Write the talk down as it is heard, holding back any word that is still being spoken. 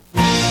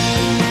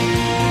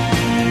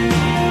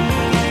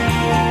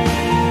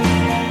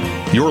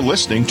You're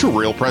listening to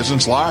Real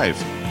Presence Live.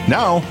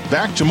 Now,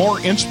 back to more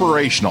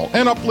inspirational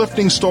and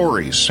uplifting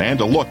stories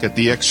and a look at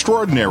the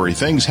extraordinary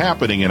things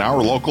happening in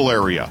our local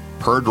area.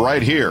 Heard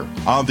right here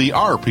on the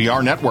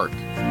RPR Network.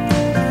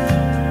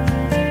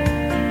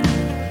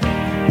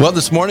 Well,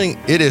 this morning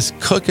it is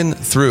cooking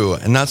through,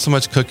 and not so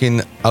much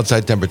cooking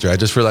outside temperature. I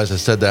just realized I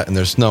said that, and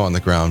there's snow on the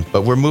ground.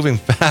 But we're moving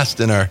fast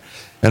in our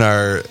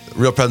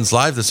Real Presence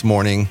Live this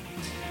morning.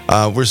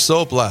 We're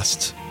so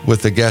blessed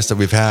with the guests that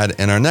we've had,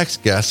 and our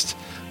next guest,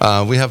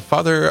 we have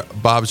Father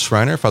Bob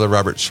Schreiner, Father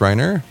Robert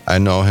Schreiner. I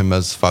know him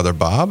as Father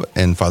Bob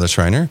and Father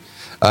Schreiner.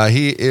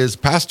 He is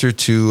pastor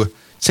to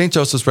St.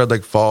 Joseph's Red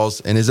Lake Falls,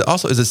 and is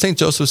it St.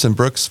 Joseph's in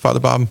Brooks, Father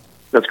Bob?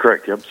 That's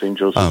correct. Yep, St.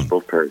 Joseph's,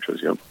 both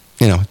parishes. Yep.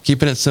 You know,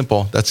 keeping it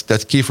simple.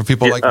 That's key for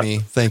people like me.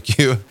 Thank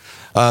you.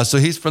 So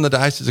he's from the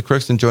Diocese of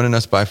Crookston, joining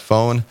us by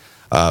phone.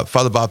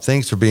 Father Bob,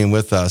 thanks for being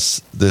with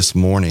us this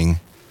morning.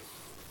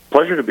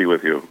 Pleasure to be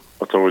with you.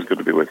 It's always good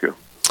to be with you.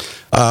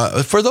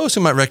 For those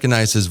who might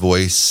recognize his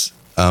voice,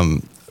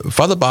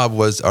 Father Bob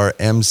was our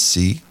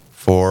MC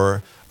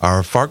for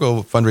our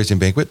Fargo fundraising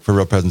banquet for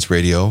Real Presence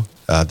Radio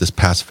this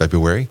past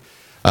February,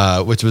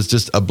 which was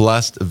just a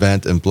blessed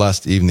event and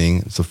blessed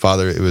evening. So,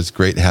 Father, it was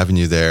great having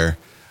you there.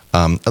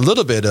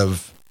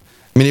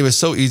 It was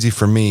so easy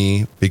for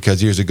me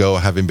because years ago,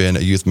 having been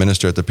a youth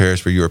minister at the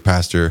parish where you were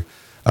pastor,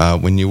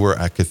 when you were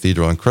at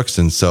Cathedral in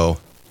Crookston. So,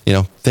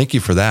 thank you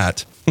for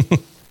that.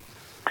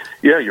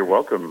 Yeah, you're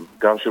welcome.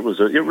 Gosh, it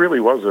really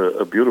was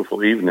a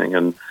beautiful evening,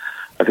 and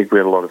I think we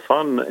had a lot of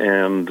fun,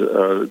 and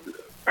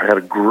I had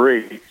a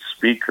great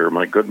speaker.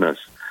 My goodness,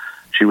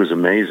 she was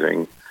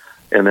amazing.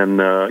 And then,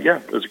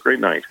 it was a great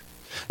night.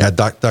 Yeah,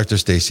 Dr.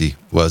 Stacy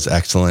was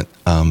excellent,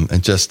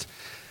 and just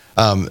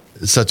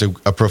such a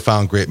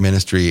profound, great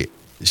ministry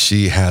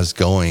she has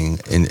going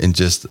in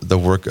just the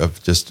work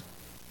of just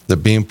the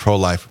being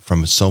pro-life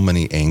from so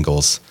many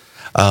angles.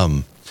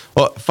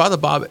 Well, Father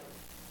Bob,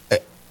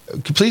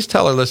 please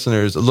tell our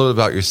listeners a little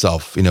about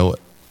yourself.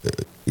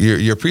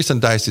 You're a priest in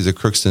the Diocese of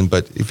Crookston,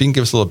 but if you can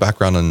give us a little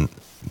background on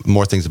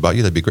more things about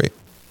you, that'd be great.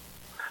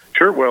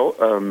 Sure. Well,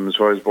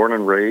 so I was born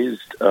and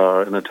raised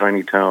in a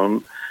tiny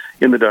town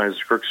in the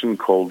Diocese of Crookston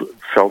called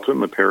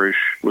Felton. The parish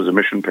was a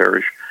mission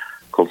parish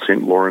called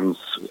St. Lawrence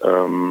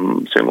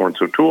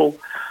O'Toole,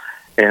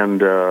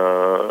 and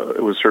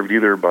it was served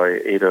either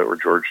by Ada or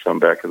Georgetown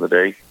back in the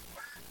day.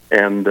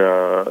 And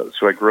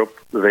so I grew up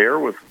there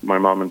with my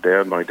mom and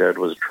dad. My dad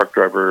was a truck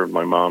driver, and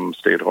my mom,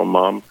 stay-at-home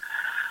mom.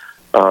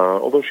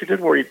 Although she did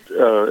work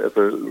at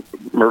the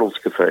Myrtles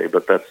Cafe,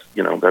 but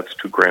that's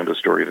too grand a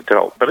story to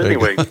tell. But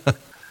anyway,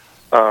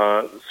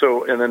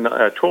 and then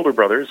I had two older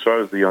brothers, so I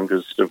was the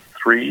youngest of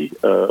three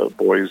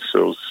boys.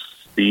 So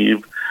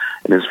Steve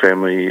and his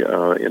family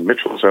in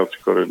Mitchell, South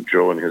Dakota, and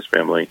Joe and his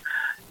family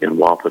in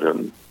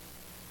Wahpeton.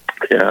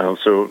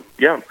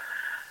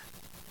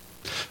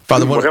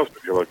 Father, what else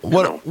would you like to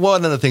know?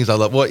 One of the things I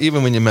love, well,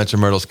 even when you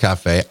mention Myrtles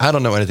Cafe, I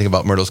don't know anything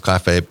about Myrtles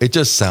Cafe. It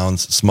just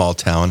sounds small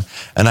town.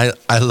 And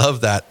I love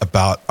that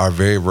about our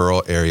very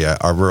rural area,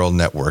 our rural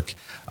network.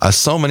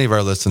 So many of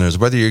our listeners,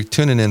 whether you're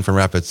tuning in from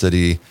Rapid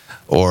City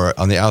or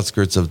on the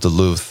outskirts of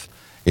Duluth,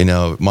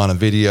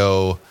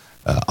 Montevideo,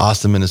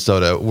 Austin,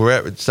 Minnesota,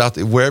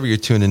 wherever you're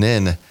tuning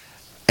in,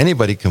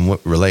 anybody can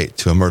relate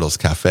to a Myrtles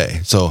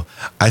Cafe. So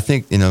I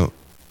think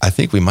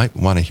we might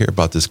want to hear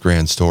about this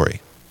grand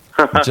story.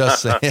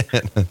 Just saying.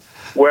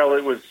 Well,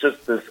 it was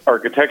just this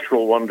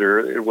architectural wonder.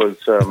 It was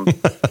a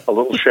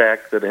little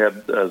shack that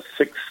had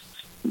 6,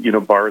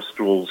 bar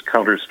stools,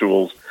 counter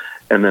stools,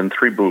 and then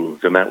 3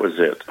 booths, and that was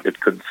it. It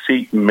could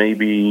seat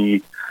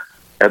maybe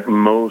at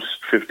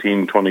most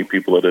 15, 20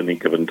 people at any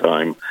given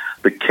time.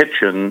 The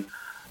kitchen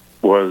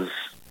was,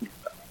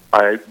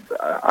 I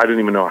didn't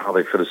even know how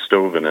they fit a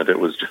stove in it. It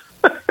was just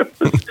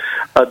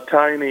a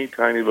tiny,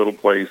 tiny little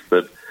place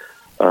that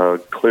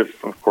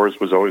Cliff, of course,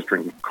 was always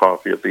drinking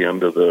coffee at the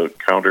end of the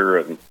counter,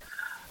 and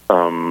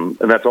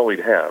that's all he'd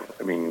have.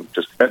 I mean,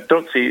 just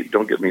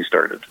don't get me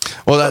started.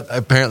 Well,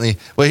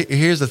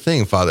 here's the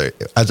thing, Father.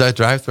 As I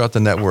drive throughout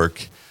the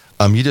network,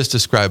 you just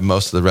described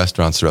most of the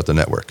restaurants throughout the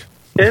network.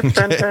 It's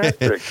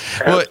fantastic.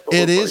 Well,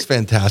 it is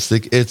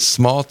fantastic. It's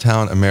small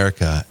town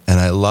America, and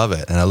I love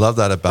it. And I love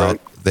that about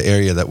the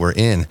area that we're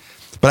in.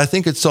 But I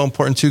think it's so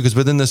important, too, because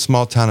within this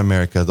small town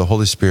America, the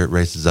Holy Spirit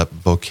raises up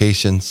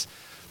vocations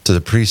to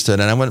the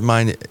priesthood. And I wouldn't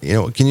mind,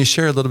 can you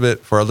share a little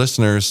bit for our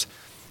listeners,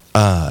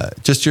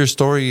 just your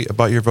story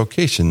about your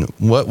vocation?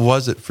 What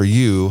was it for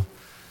you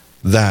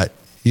that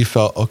you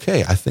felt,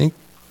 okay, I think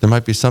there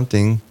might be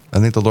something, I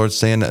think the Lord's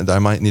saying that I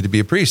might need to be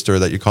a priest, or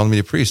that you're calling me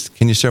a priest.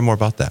 Can you share more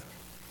about that?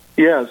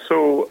 Yeah,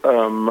 so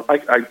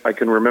I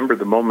can remember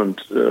the moment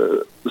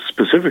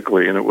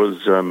specifically, and it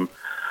was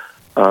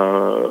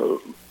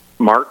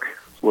Mark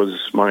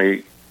was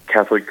my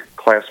Catholic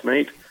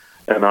classmate,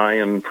 and I,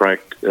 in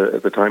fact,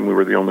 at the time, we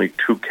were the only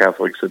 2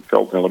 Catholics at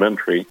Felton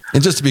Elementary.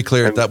 And just to be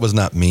clear, that was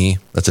not me.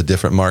 That's a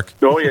different Mark.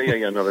 Oh,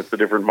 yeah. No, that's a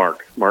different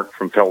Mark. Mark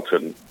from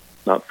Felton,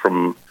 not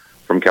from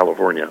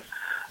California.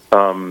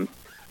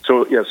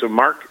 So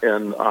Mark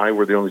and I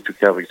were the only two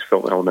Catholics at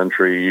Felton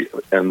Elementary,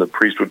 and the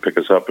priest would pick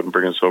us up and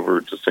bring us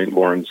over to St.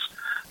 Lawrence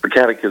for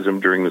catechism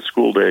during the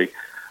school day,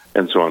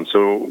 and so on.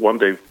 So one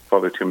day,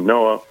 Father Tim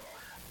Noah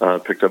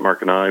picked up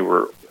Mark and I.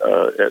 Were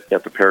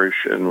at the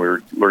parish, and we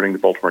were learning the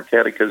Baltimore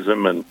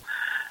Catechism,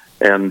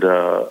 and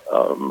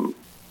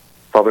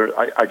Father,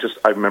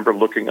 I remember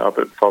looking up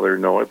at Father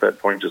Noah at that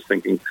point, just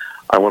thinking,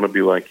 I want to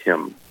be like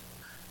him.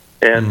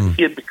 And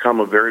he had become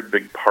a very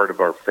big part of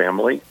our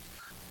family.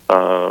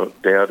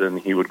 Dad and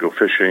he would go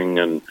fishing,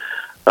 and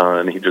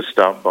he just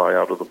stopped by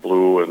out of the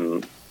blue,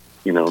 and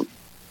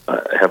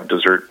have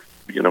dessert.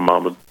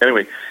 Mom would,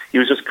 anyway. He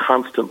was just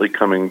constantly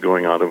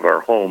going out of our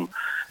home,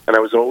 and I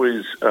was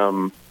always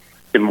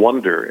in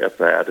wonder at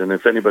that. And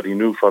if anybody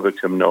knew Father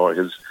Tim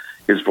Noah,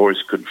 his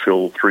voice could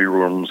fill 3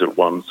 rooms at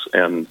once,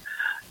 and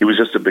he was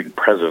just a big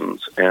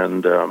presence.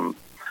 And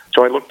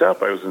so I looked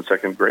up. I was in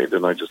 2nd grade,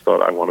 and I just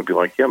thought, I want to be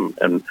like him.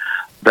 And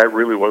that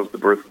really was the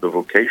birth of the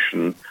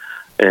vocation.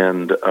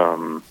 And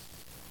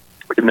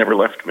it never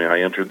left me. I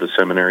entered the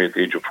seminary at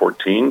the age of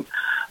 14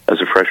 as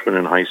a freshman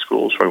in high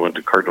school. So I went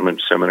to Cardinal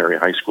Minch Seminary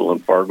High School in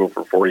Fargo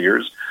for 4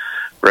 years,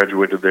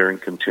 graduated there,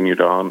 and continued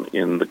on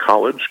in the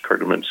college,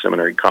 Cardinal Minch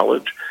Seminary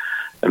College.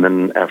 And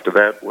then after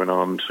that, went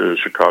on to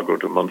Chicago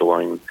to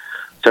Mundelein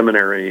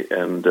Seminary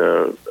and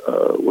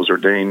was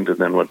ordained, and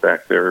then went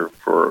back there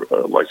for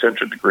a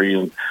licentiate degree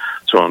and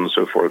so on and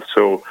so forth.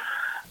 So,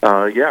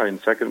 in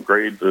 2nd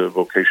grade, the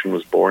vocation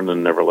was born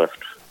and never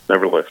left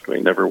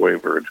me, never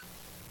wavered.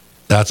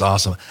 That's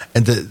awesome.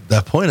 And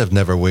the point of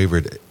never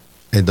wavered,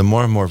 and the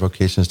more and more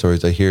vocation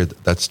stories I hear,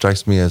 that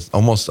strikes me as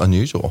almost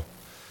unusual,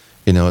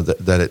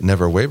 that it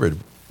never wavered.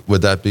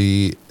 Would that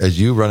be, as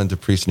you run into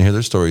priests and hear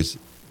their stories,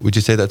 would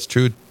you say that's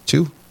true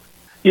too?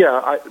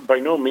 Yeah, by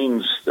no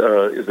means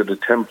is it a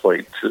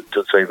template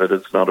to say that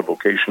it's not a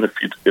vocation.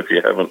 If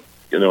you haven't,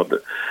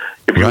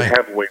 if you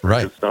have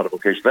wavered, it's not a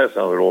vocation. That's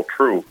not at all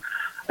true.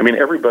 I mean,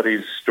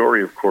 everybody's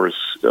story, of course,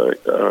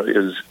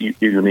 is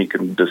unique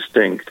and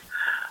distinct.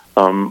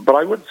 But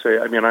I would say,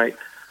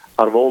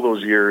 out of all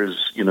those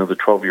years, the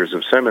 12 years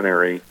of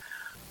seminary,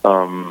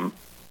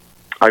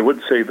 I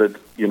would say that,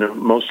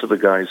 most of the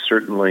guys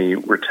certainly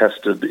were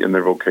tested in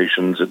their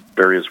vocations at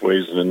various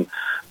ways and in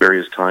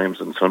various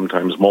times, and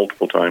sometimes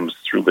multiple times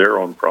through their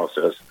own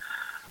process.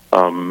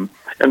 And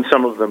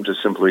some of them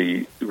just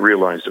simply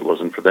realized it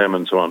wasn't for them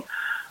and so on.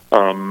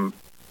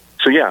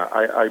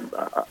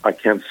 I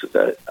can't.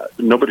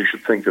 Nobody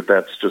should think that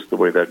that's just the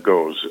way that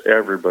goes.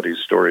 Everybody's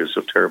story is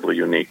so terribly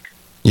unique.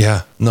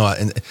 Yeah, no,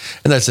 and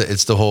that's it.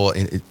 It's the whole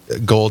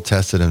gold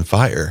tested in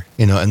fire,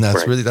 and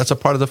that's really, that's a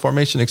part of the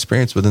formation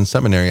experience within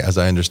seminary, as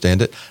I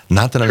understand it.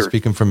 Not that I'm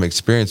speaking from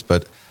experience,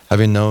 but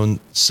having known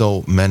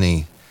so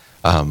many,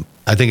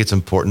 I think it's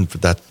important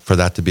for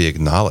that to be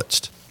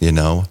acknowledged.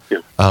 Yeah,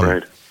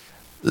 right.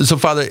 So,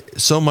 Father,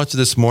 so much of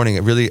this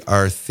morning, really,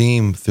 our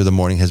theme through the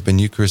morning has been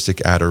Eucharistic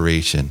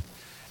adoration.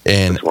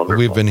 And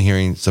we've been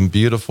hearing some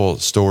beautiful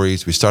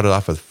stories. We started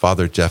off with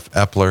Father Jeff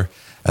Epler,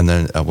 and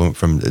then went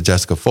from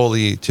Jessica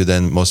Foley to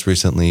then most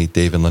recently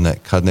Dave and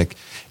Lynette Kudnick,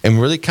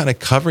 and really kind of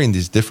covering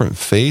these different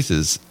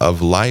phases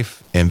of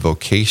life and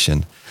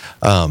vocation.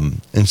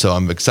 And so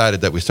I'm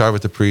excited that we started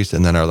with the priest,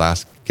 and then our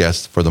last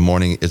guest for the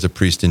morning is a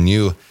priest in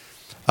you.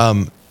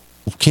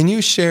 Can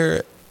you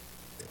share,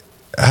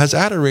 has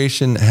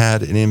adoration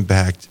had an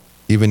impact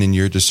even in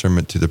your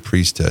discernment to the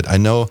priesthood? I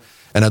know,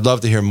 and I'd love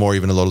to hear more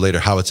even a little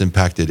later how it's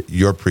impacted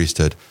your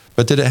priesthood,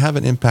 but did it have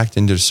an impact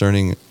in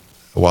discerning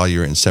while you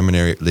were in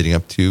seminary leading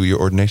up to your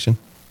ordination?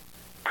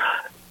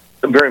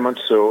 Very much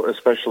so,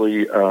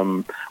 especially,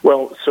 2nd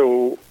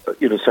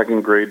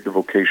grade, the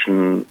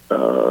vocation,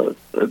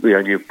 the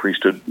idea of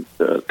priesthood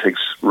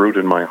takes root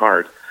in my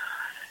heart.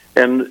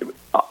 And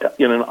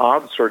in an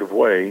odd sort of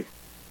way,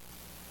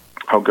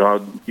 how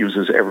God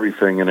uses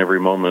everything in every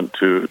moment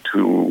to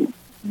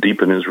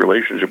deepen his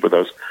relationship with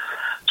us.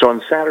 So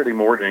on Saturday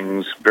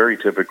mornings, very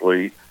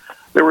typically,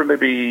 there were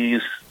maybe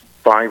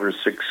 5 or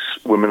 6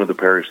 women of the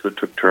parish that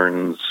took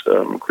turns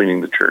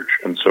cleaning the church.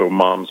 And so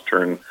Mom's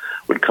turn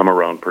would come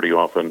around pretty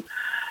often.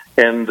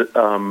 And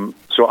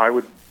so I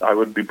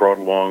would be brought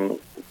along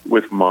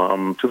with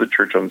Mom to the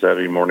church on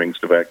Saturday mornings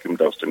to vacuum,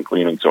 dust, and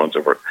clean, and so on and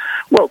so forth.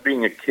 Well,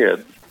 being a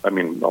kid,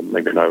 maybe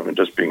not even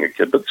just being a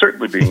kid, but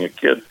certainly being a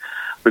kid,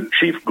 the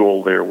chief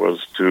goal there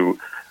was to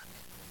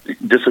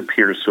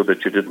disappear so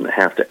that you didn't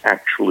have to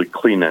actually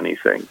clean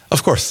anything.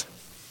 Of course.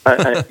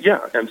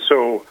 And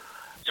so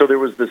there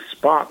was this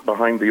spot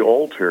behind the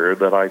altar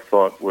that I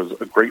thought was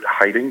a great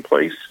hiding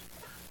place.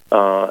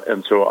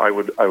 And so I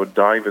would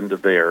dive into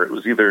there. It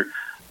was either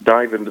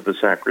dive into the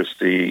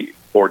sacristy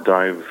or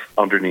dive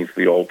underneath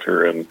the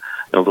altar in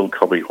a little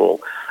cubby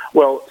hole.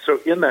 Well, so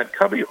in that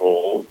cubby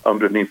hole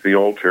underneath the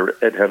altar,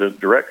 it had a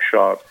direct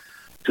shot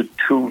to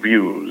 2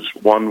 views.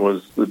 One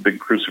was the big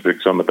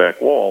crucifix on the back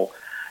wall,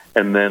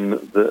 and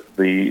then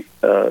the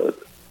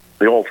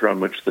altar on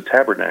which the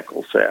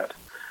tabernacle sat.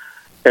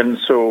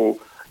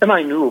 And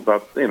I knew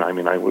about, we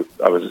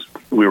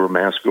were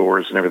mass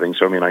goers and everything,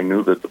 so I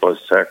knew that the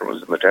Blessed Sacrament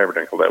was in the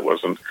tabernacle. That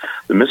wasn't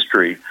the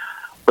mystery.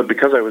 But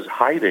because I was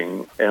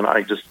hiding and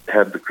I just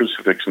had the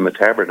crucifix in the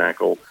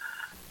tabernacle,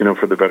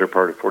 for the better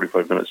part of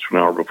 45 minutes to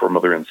an hour before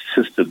Mother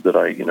insisted that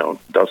I,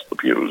 dust the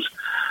pews,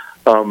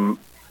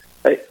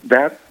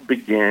 that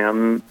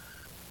began,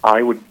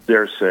 I would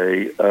dare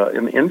say,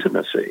 an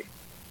intimacy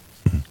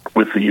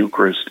with the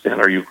Eucharist and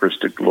our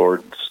Eucharistic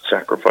Lord's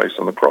sacrifice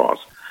on the cross.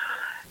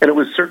 And it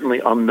was certainly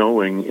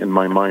unknowing in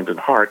my mind and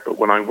heart, but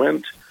when I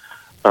went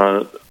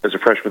as a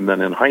freshman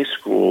then in high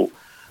school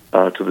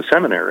to the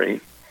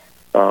seminary,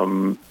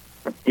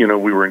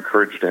 we were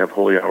encouraged to have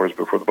holy hours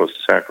before the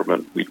Blessed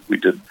Sacrament. We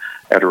did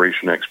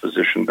adoration,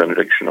 exposition,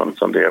 benediction on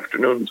Sunday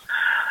afternoons.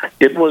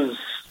 It was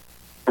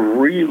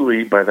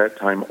really, by that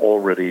time,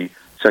 already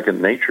second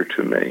nature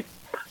to me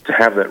to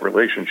have that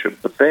relationship.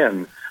 But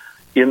then,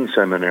 in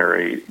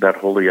seminary, that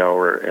holy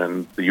hour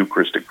and the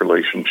Eucharistic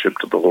relationship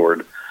to the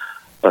Lord,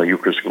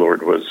 Eucharistic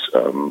Lord, was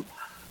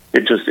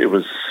it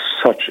was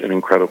such an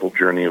incredible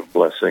journey of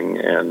blessing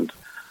and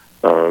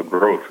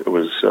growth. It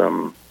was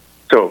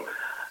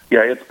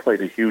it's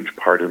played a huge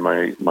part in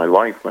my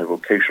life, my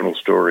vocational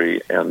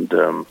story, and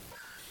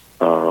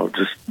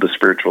just the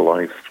spiritual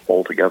life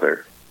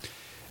altogether.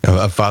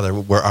 Father,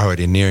 we're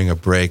already nearing a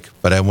break,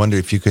 but I wonder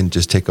if you can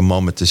just take a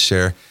moment to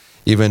share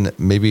even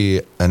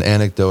maybe an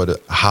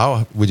anecdote.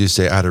 How would you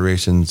say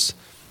adoration's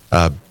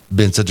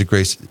been such a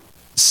grace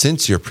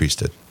since your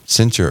priesthood,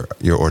 since your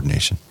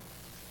ordination?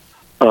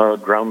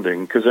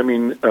 Grounding, because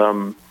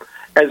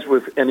as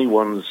with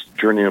anyone's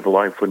journey of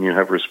life, when you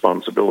have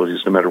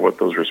responsibilities, no matter what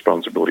those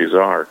responsibilities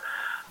are,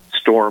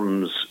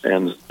 storms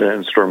and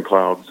storm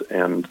clouds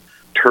and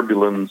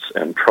turbulence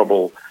and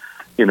trouble,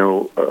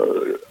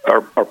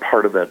 are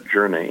part of that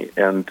journey.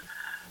 And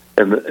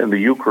the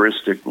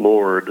Eucharistic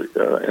Lord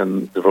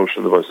and devotion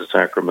of the Blessed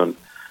Sacrament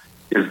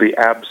is the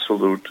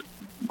absolute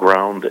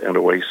ground and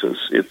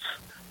oasis. It's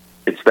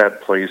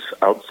that place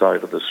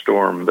outside of the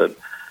storm that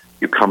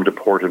you come to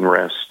port and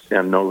rest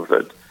and know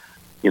that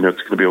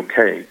it's going to be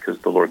okay because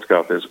the Lord's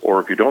got this.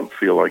 Or if you don't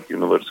feel like that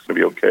it's going to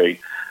be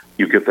okay,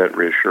 you get that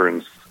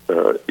reassurance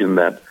in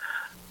that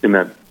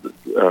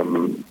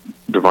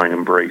divine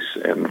embrace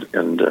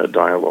and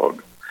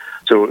dialogue.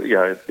 So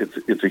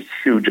it's a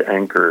huge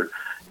anchor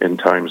in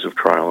times of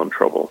trial and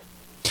trouble.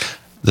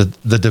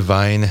 The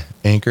divine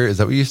anchor, is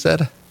that what you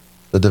said?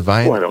 The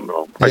divine? Oh, I don't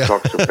know. I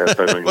talk so fast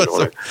I don't even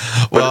know it.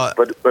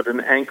 But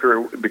an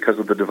anchor because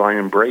of the divine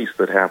embrace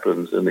that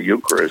happens in the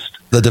Eucharist.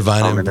 The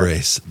divine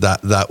embrace.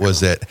 That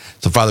was it.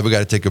 So, Father, we got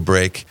to take a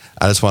break.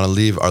 I just want to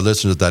leave our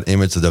listeners with that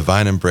image, the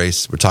divine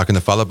embrace. We're talking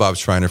to Father Bob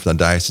Schreiner from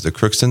the Diocese of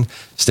Crookston.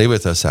 Stay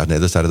with us out on the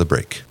other side of the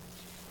break.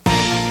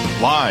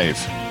 Live,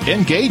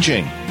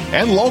 engaging,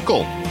 and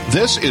local.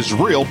 This is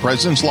Real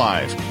Presence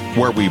Live,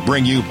 where we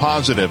bring you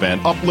positive and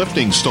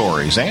uplifting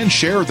stories and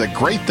share the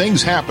great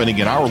things happening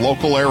in our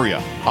local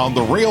area on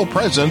the Real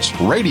Presence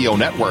Radio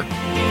Network.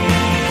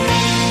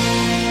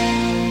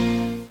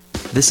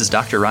 This is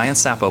Dr. Ryan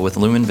Sappo with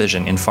Lumen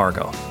Vision in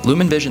Fargo.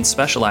 Lumen Vision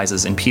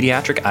specializes in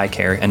pediatric eye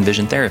care and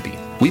vision therapy.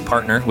 We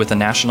partner with a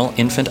national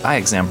infant eye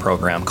exam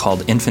program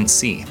called Infant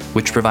C,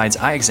 which provides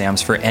eye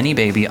exams for any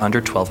baby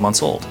under 12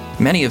 months old.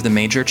 Many of the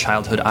major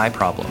childhood eye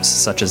problems,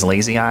 such as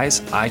lazy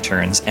eyes, eye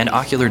turns, and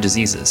ocular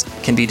diseases,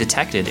 can be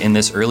detected in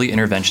this early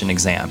intervention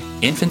exam.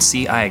 Infant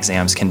C eye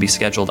exams can be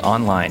scheduled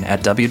online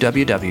at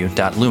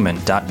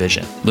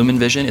www.lumen.vision. Lumen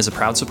Vision is a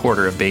proud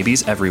supporter of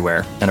babies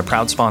everywhere and a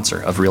proud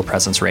sponsor of Real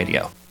Presence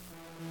Radio.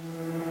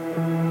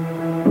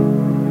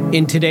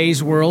 In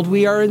today's world,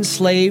 we are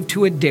enslaved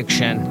to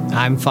addiction.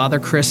 I'm Father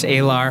Chris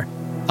Alar.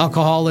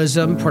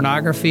 Alcoholism,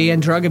 pornography, and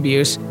drug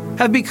abuse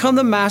have become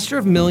the master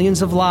of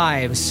millions of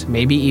lives,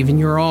 maybe even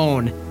your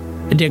own.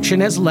 Addiction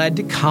has led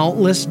to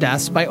countless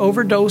deaths by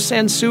overdose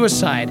and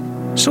suicide.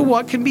 So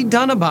what can be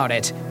done about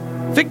it?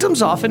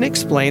 Victims often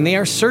explain they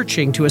are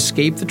searching to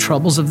escape the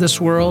troubles of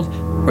this world,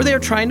 or they are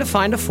trying to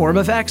find a form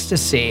of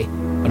ecstasy.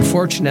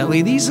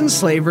 Unfortunately, these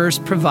enslavers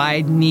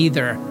provide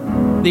neither.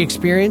 The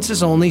experience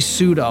is only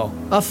pseudo,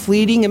 a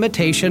fleeting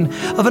imitation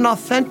of an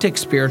authentic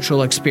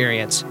spiritual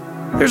experience.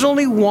 There's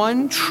only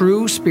one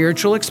true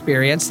spiritual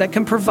experience that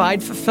can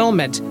provide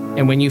fulfillment,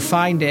 and when you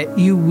find it,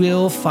 you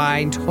will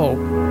find hope.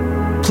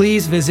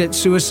 Please visit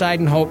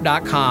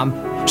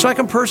suicideandhope.com so I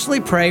can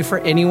personally pray for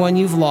anyone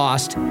you've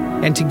lost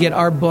and to get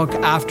our book,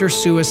 After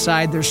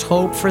Suicide, There's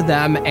Hope for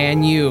Them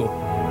and You,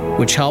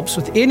 which helps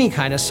with any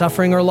kind of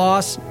suffering or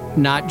loss,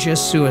 not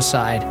just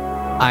suicide.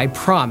 I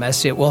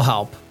promise it will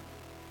help.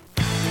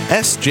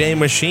 SJ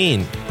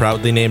Machine,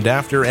 proudly named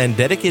after and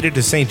dedicated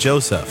to St.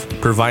 Joseph,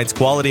 provides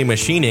quality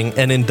machining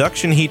and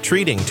induction heat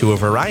treating to a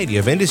variety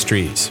of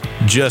industries.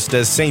 Just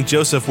as St.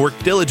 Joseph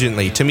worked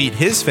diligently to meet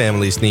his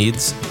family's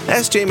needs,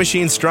 SJ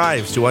Machine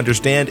strives to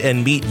understand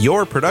and meet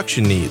your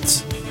production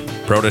needs.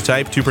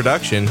 Prototype to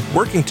production,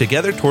 working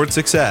together toward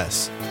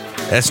success.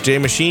 SJ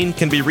Machine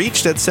can be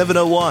reached at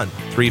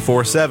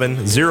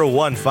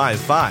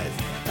 701-347-0155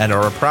 and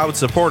are a proud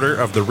supporter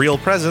of the Real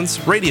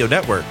Presence Radio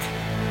Network.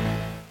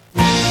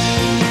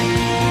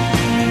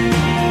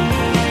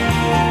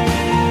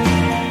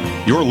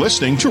 You're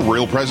listening to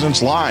Real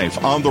Presence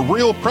Live on the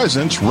Real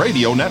Presence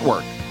Radio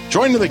Network.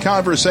 Join in the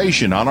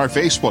conversation on our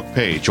Facebook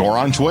page or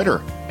on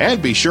Twitter.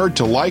 And be sure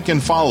to like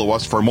and follow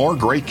us for more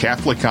great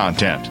Catholic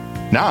content.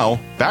 Now,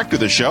 back to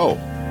the show.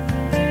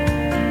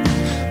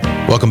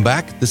 Welcome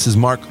back. This is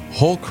Mark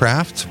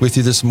Holcraft with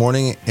you this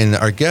morning, and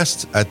our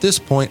guest at this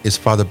point is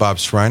Father Bob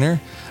Schreiner,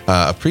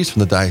 a priest from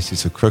the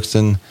Diocese of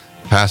Crookston,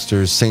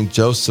 pastors St.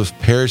 Joseph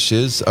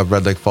parishes of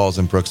Red Lake Falls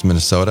and Brooks,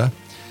 Minnesota.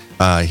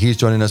 He's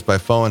joining us by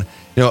phone.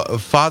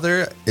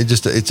 Father,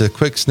 it's a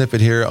quick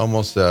snippet here,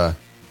 almost a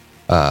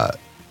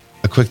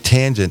quick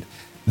tangent.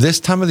 This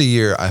time of the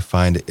year, I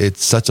find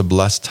it's such a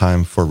blessed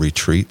time for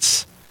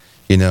retreats.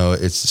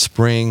 It's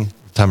spring,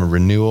 time of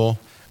renewal,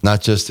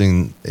 not just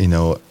in,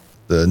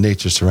 the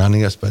nature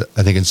surrounding us, but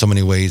I think in so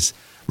many ways,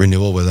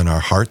 renewal within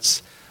our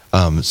hearts.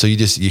 So you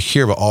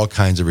hear about all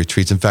kinds of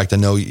retreats. In fact, I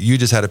know you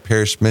just had a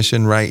parish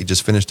mission, right? You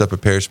just finished up a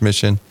parish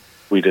mission.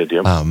 We did,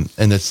 yeah.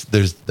 And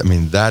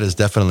that is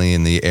definitely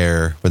in the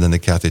air within the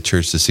Catholic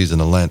Church this season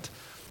of Lent,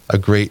 a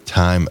great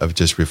time of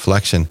just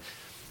reflection.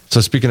 So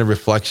speaking of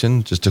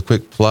reflection, just a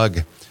quick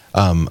plug.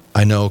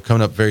 I know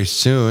coming up very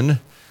soon,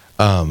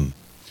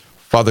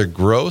 Father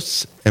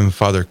Gross and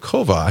Father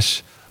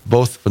Kovash,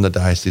 both from the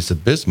Diocese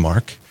of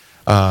Bismarck,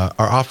 are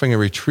offering a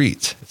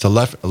retreat. It's a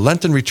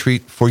Lenten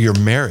retreat for your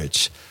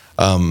marriage,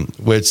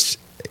 which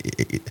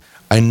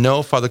I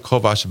know Father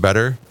Kovash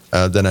better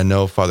than I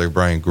know Father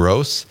Brian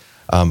Gross.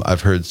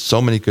 I've heard so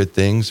many good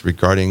things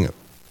regarding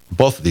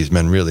both of these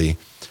men, really.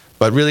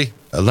 But really,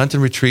 a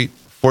Lenten retreat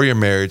for your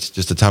marriage,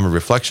 just a time of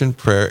reflection,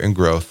 prayer, and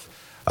growth.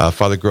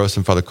 Father Gross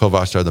and Father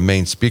Kovash are the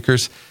main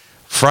speakers.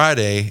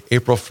 Friday,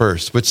 April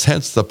 1st, which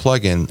hence the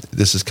plug-in.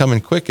 This is coming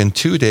quick in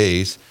 2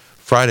 days.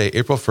 Friday,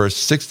 April 1st,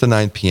 6 to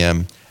 9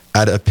 p.m.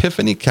 at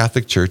Epiphany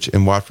Catholic Church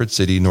in Watford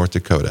City, North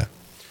Dakota.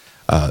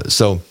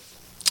 So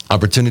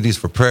opportunities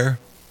for prayer,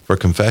 for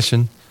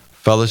confession,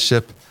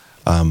 fellowship.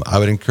 I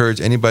would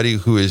encourage anybody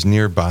who is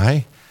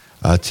nearby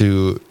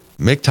to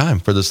make time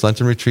for this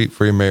Lenten retreat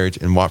for your marriage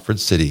in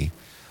Watford City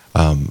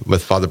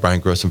with Father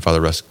Brian Gross and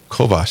Father Russ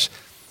Kovash.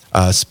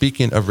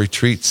 Speaking of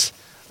retreats,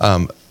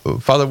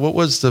 Father, what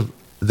was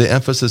the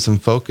emphasis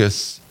and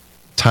focus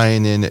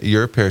tying in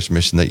your parish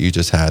mission that you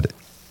just had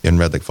in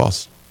Red Lake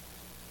Falls?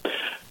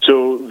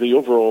 So the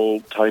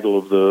overall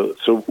title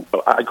so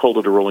I called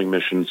it a rolling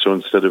mission. So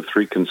instead of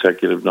 3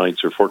 consecutive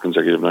nights or 4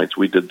 consecutive nights,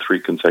 we did 3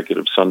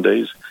 consecutive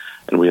Sundays,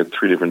 and we had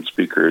 3 different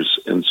speakers.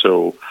 And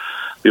so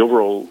the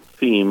overall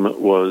theme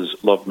was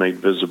Love Made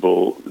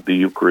Visible, the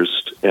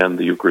Eucharist, and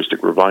the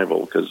Eucharistic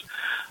Revival, because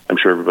I'm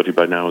sure everybody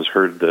by now has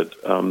heard that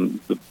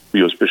the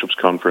U.S. Bishops'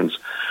 Conference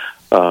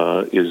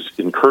is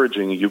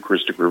encouraging a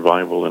Eucharistic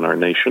revival in our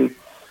nation.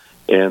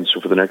 And so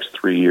for the next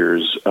 3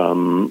 years,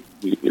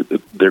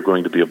 they're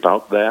going to be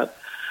about that.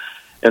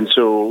 And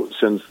so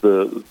since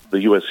the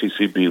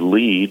USCCB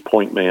lead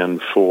point man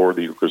for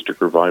the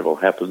Eucharistic Revival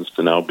happens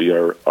to now be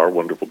our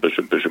wonderful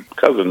Bishop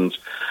Cousins,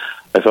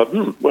 I thought,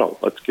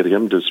 let's get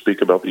him to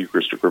speak about the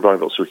Eucharistic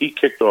Revival. So he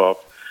kicked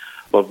off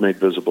Love Made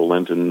Visible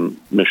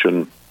Lenten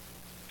Mission,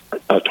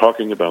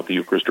 talking about the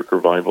Eucharistic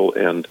Revival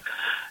and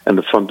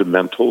the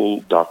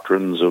fundamental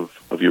doctrines of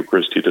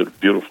Eucharist. He did a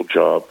beautiful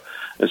job.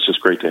 It's just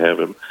great to have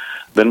him.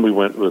 Then we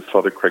went with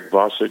Father Craig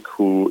Vosick,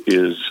 who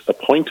is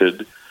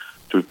appointed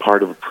to be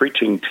part of a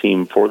preaching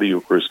team for the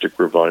Eucharistic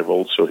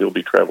Revival, so he'll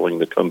be traveling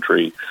the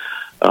country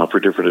for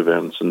different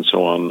events and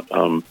so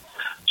on.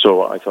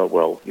 So I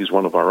thought, he's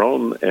one of our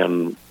own,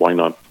 and why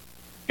not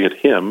get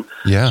him?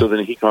 Yeah. So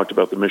then he talked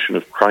about the mission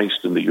of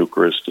Christ in the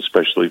Eucharist,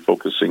 especially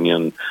focusing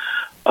in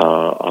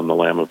on the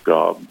Lamb of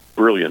God.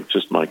 Brilliant.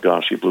 Just, my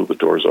gosh, he blew the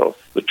doors off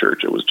the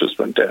church. It was just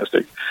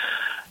fantastic.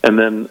 And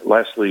then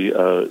lastly,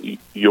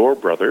 your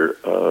brother,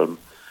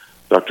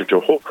 Dr.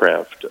 Joe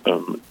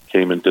Holcraft,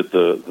 came and did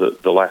the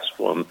last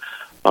one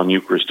on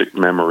Eucharistic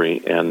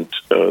memory, and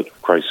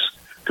Christ's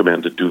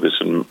command to do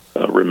this in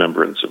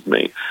remembrance of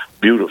me.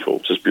 Beautiful,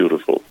 just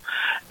beautiful.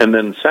 And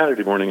then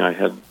Saturday morning, I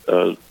had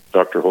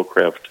Dr.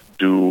 Holcraft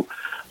do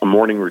a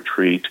morning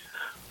retreat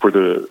for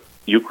the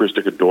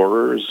Eucharistic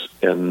adorers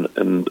and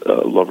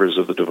lovers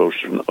of the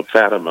devotion of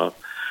Fatima,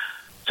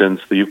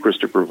 since the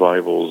Eucharistic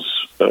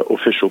Revival's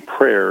official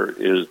prayer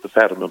is the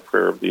Fatima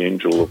prayer of the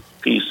Angel of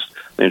Peace,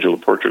 the Angel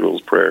of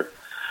Portugal's prayer.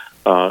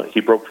 He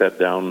broke that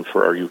down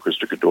for our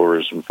Eucharistic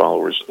adorers and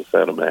followers of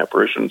Fatima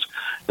apparitions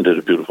and did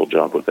a beautiful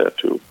job with that,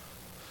 too.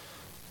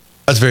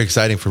 That's very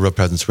exciting for Real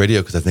Presence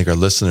Radio, because I think our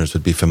listeners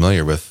would be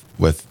familiar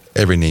with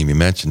every name you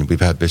mentioned. We've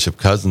had Bishop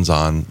Cousins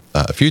on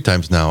a few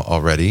times now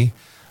already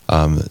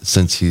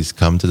since he's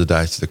come to the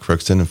Diocese of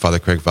Crookston, and Father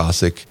Craig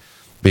Vosick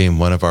being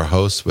one of our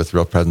hosts with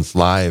Real Presence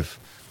Live,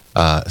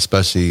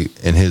 especially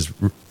in his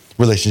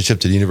relationship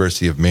to the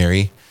University of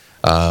Mary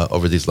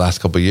over these last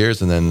couple of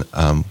years. And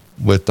then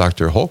with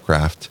Dr.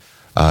 Holcraft,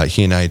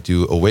 he and I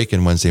do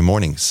Awaken Wednesday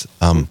mornings.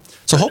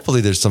 So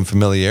hopefully there's some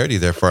familiarity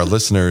there for our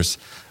listeners.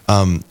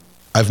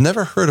 I've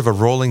never heard of a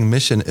rolling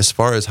mission as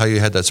far as how you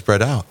had that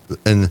spread out.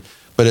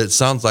 But it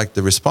sounds like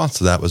the response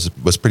to that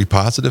was pretty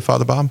positive,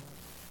 Father Bob.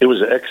 It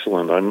was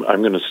excellent.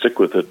 I'm going to stick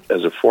with it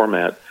as a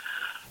format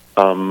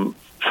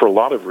for a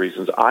lot of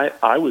reasons.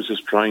 I was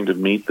just trying to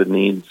meet the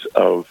needs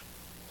of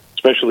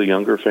especially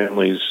younger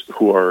families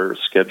who are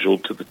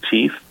scheduled to the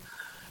teeth.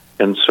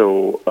 And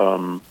so,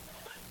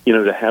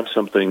 to have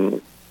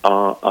something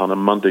on a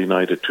Monday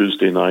night, a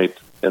Tuesday night,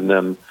 and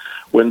then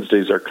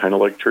Wednesdays are kind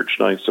of like church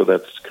nights, so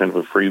that's kind of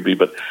a freebie.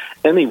 But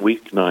any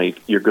weeknight,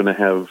 you're going to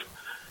have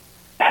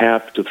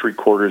half to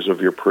three-quarters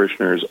of your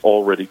parishioners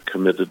already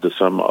committed to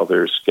some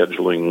other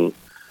scheduling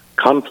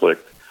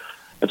conflict.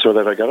 And so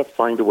that I got to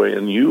find a way,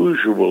 and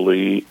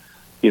usually,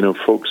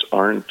 folks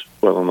aren't,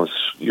 well, unless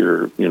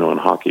you're, in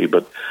hockey,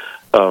 but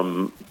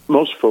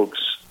most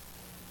folks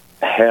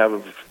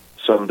have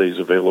Sundays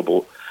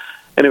available.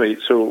 Anyway,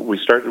 so we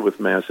started with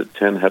Mass at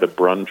 10, had a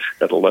brunch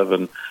at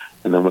 11,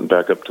 and then went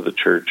back up to the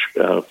church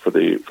for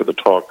the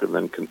talk, and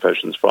then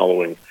confessions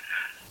following.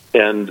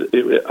 And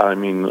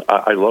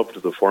I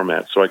loved the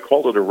format, so I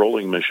called it a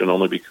rolling mission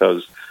only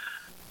because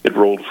it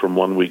rolled from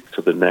one week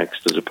to the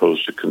next as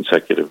opposed to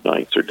consecutive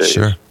nights or days.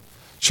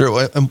 Sure.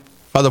 Well,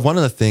 Father, one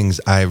of the things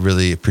I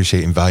really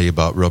appreciate and value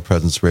about Real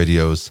Presence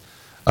Radio's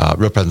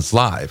Real Presence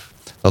Live,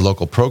 the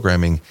local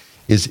programming,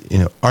 is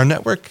our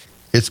network.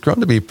 It's grown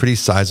to be a pretty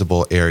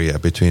sizable area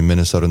between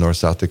Minnesota, North,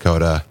 South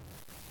Dakota,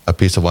 a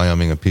piece of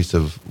Wyoming, a piece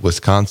of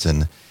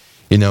Wisconsin,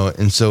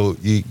 and so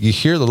you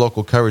hear the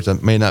local coverage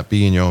that may not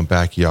be in your own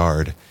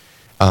backyard.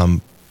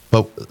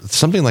 But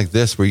something like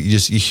this, where you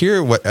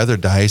hear what other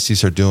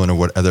dioceses are doing or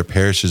what other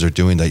parishes are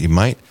doing that you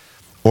might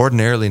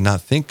ordinarily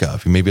not think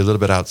of. You may be a little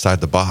bit outside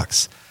the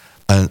box.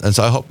 And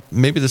so I hope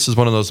maybe this is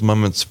one of those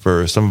moments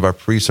for some of our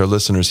priests or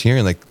listeners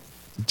hearing, like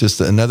just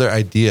another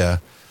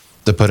idea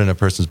to put in a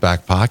person's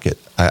back pocket.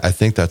 I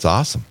think that's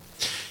awesome.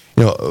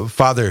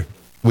 Father,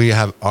 we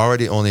have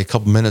already only a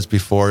couple minutes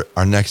before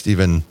our next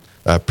even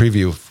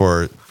preview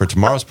for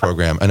tomorrow's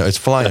program. I know it's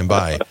flying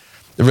by.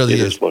 It really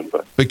is.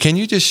 But can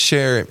you just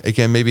share,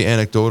 again, maybe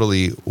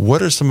anecdotally,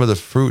 what are some of the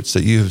fruits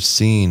that you have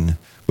seen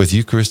with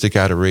Eucharistic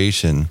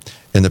adoration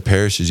in the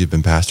parishes you've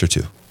been pastor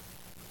to?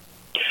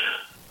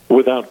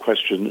 Without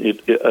question,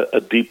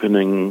 a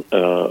deepening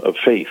of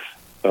faith.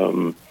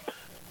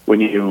 When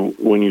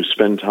you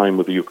spend time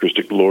with the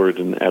Eucharistic Lord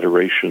in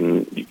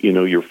adoration,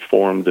 you're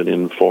formed and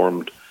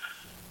informed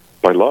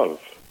by love.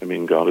 I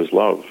mean, God is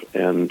love,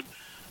 and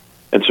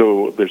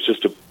so there's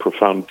just a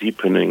profound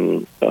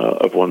deepening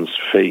of one's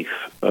faith.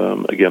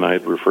 Again, I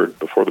had referred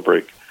before the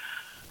break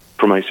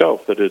for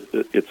myself that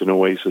it's an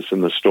oasis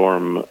in the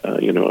storm,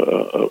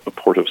 a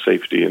port of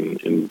safety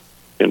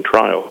in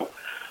trial.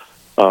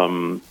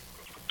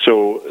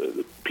 So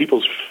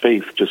people's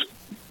faith just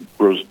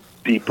grows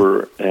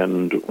deeper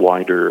and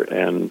wider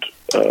and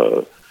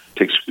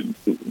takes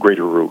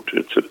greater root.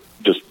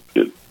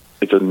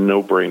 It's a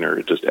no-brainer.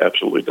 It just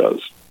absolutely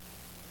does.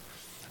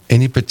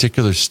 Any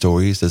particular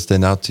stories that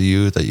stand out to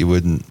you that you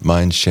wouldn't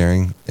mind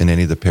sharing in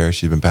any of the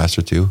parishes you've been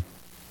pastor to?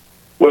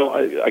 Well,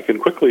 I can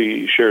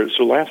quickly share.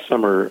 So last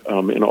summer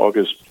in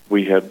August,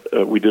 we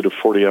did a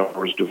 40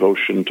 hours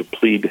devotion to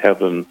plead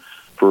heaven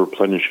for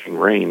replenishing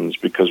rains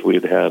because we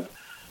had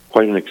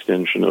quite an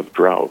extension of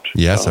drought.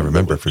 Yes, I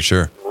remember for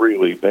sure.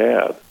 Really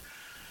bad.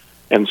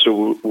 And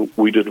so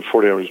we did a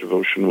 40 hours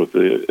devotion with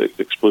the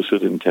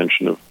explicit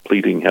intention of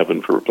pleading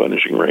heaven for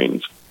replenishing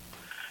rains.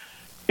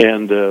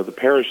 And the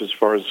parish, as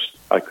far as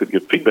I could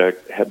get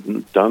feedback,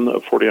 hadn't done a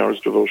 40 hours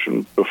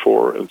devotion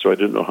before, and so I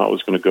didn't know how it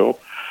was going to go.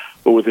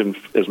 But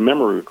as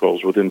memory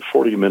recalls, within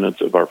 40 minutes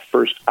of our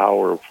first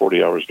hour of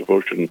 40 hours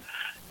devotion,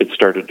 it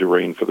started to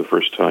rain for the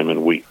first time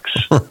in weeks.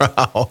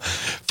 Wow.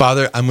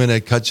 Father, I'm going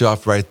to cut you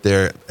off right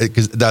there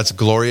because that's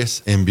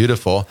glorious and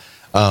beautiful.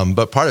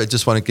 But part of it,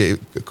 just want to get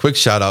a quick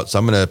shout out. So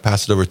I'm going to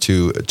pass it over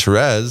to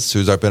Therese,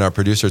 who's been our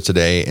producer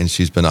today, and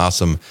she's been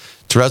awesome.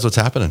 Therese, what's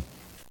happening?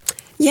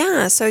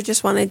 Yeah, so I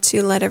just wanted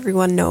to let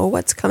everyone know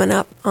what's coming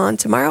up on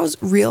tomorrow's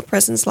Real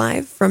Presence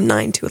Live from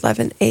 9 to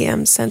 11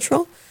 a.m.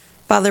 Central.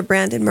 Father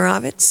Brandon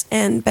Moravitz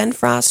and Ben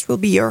Frost will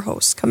be your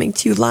hosts, coming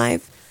to you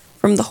live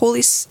from the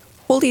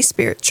Holy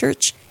Spirit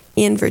Church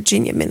in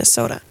Virginia,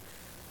 Minnesota.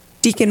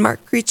 Deacon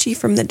Mark Gricci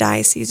from the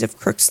Diocese of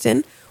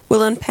Crookston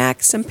will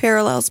unpack some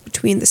parallels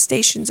between the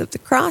Stations of the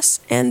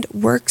Cross and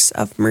Works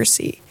of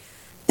Mercy.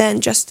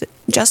 Then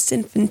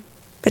Justin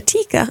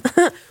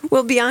Patika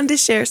will be on to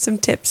share some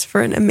tips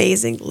for an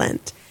amazing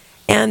Lent.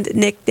 And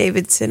Nick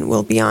Davidson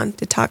will be on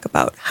to talk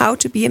about how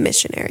to be a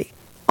missionary.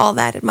 All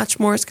that and much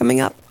more is coming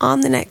up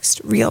on the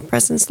next Real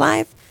Presence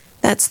Live.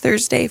 That's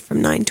Thursday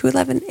from 9 to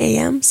 11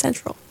 a.m.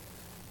 Central.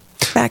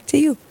 Back to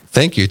you.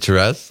 Thank you,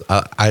 Therese.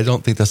 I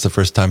don't think that's the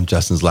first time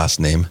Justin's last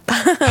name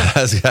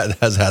has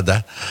had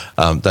that.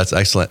 That's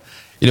excellent.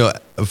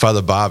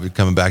 Father Bob,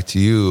 coming back to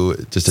you,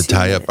 just to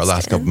tie up our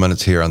last couple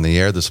minutes here on the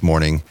air this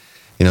morning,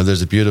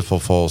 there's a beautiful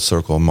full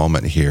circle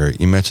moment here.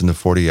 You mentioned the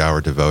 40-hour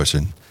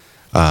devotion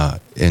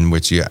in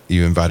which you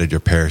invited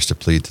your parish to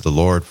plead to the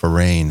Lord for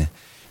rain.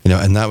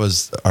 And that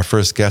was our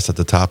first guest at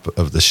the top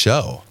of the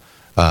show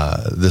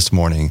this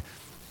morning,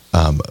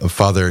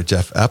 Father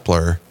Jeff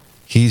Epler.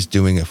 He's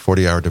doing a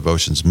 40-hour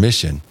devotions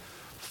mission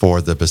for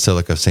the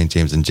Basilica of St.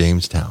 James in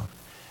Jamestown.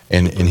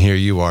 And here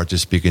you are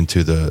just speaking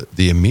to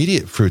the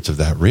immediate fruits of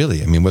that,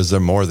 really. I mean, was there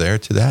more there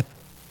to that?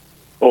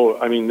 Oh,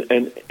 I mean,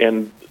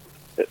 and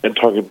and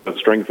talking about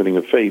strengthening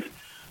of faith,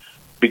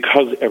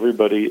 because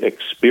everybody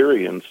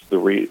experienced the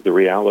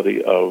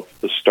reality of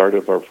the start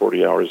of our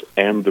 40 hours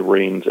and the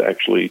rains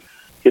actually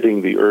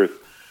hitting the earth,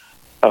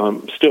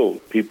 still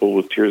people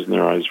with tears in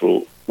their eyes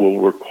will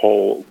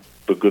recall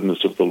the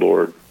goodness of the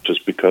Lord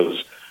just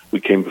because we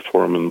came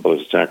before him in the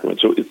Blessed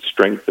Sacrament. So it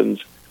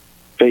strengthens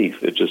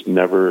faith. It just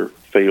never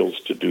fails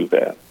to do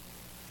that.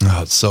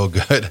 Oh, it's so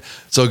good.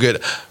 So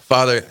good.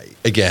 Father,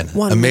 again,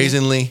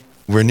 amazingly,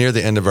 we're near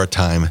the end of our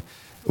time.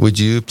 Would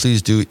you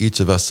please do each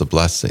of us a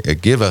blessing,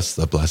 give us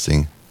the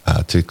blessing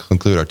to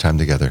conclude our time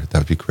together? That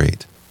would be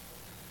great.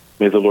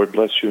 May the Lord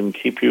bless you and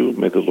keep you.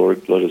 May the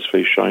Lord let his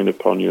face shine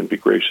upon you and be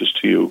gracious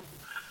to you.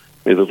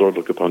 May the Lord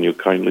look upon you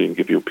kindly and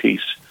give you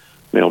peace.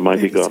 May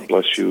Almighty God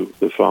bless you,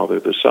 the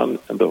Father, the Son,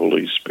 and the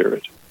Holy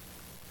Spirit.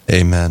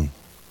 Amen.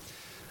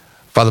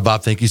 Father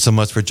Bob, thank you so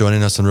much for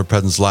joining us on Real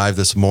Presence Live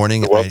this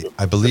morning.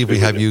 I believe we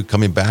have you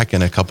coming back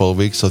in a couple of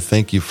weeks, so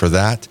thank you for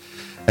that.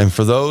 And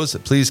for those,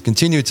 please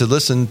continue to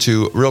listen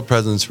to Real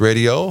Presence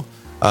Radio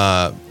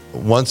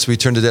once we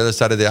turn to the other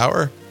side of the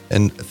hour.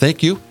 And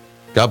thank you.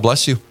 God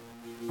bless you.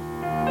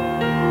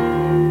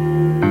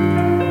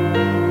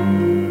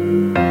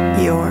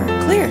 You're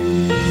clear.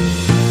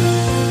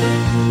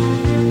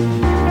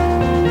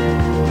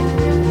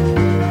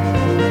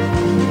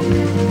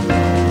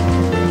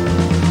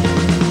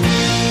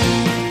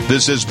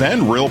 This has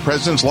been Real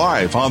Presence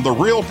Live on the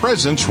Real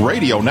Presence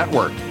Radio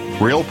Network.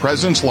 Real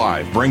Presence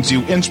Live brings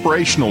you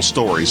inspirational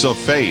stories of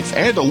faith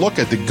and a look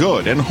at the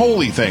good and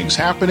holy things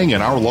happening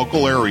in our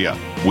local area.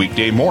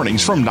 Weekday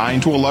mornings from 9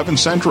 to 11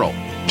 Central.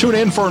 Tune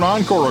in for an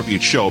encore of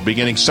each show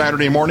beginning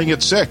Saturday morning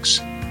at 6.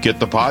 Get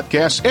the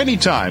podcast any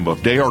time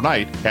of day or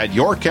night at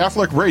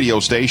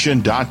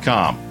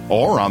yourcatholicradiostation.com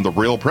or on the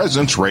Real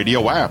Presence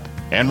Radio app.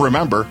 And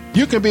remember,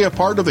 you can be a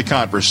part of the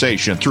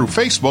conversation through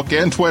Facebook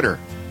and Twitter.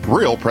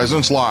 Real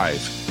Presence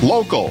Live.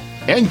 Local,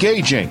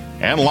 engaging,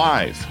 and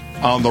live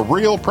on the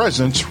Real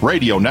Presence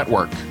Radio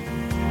Network.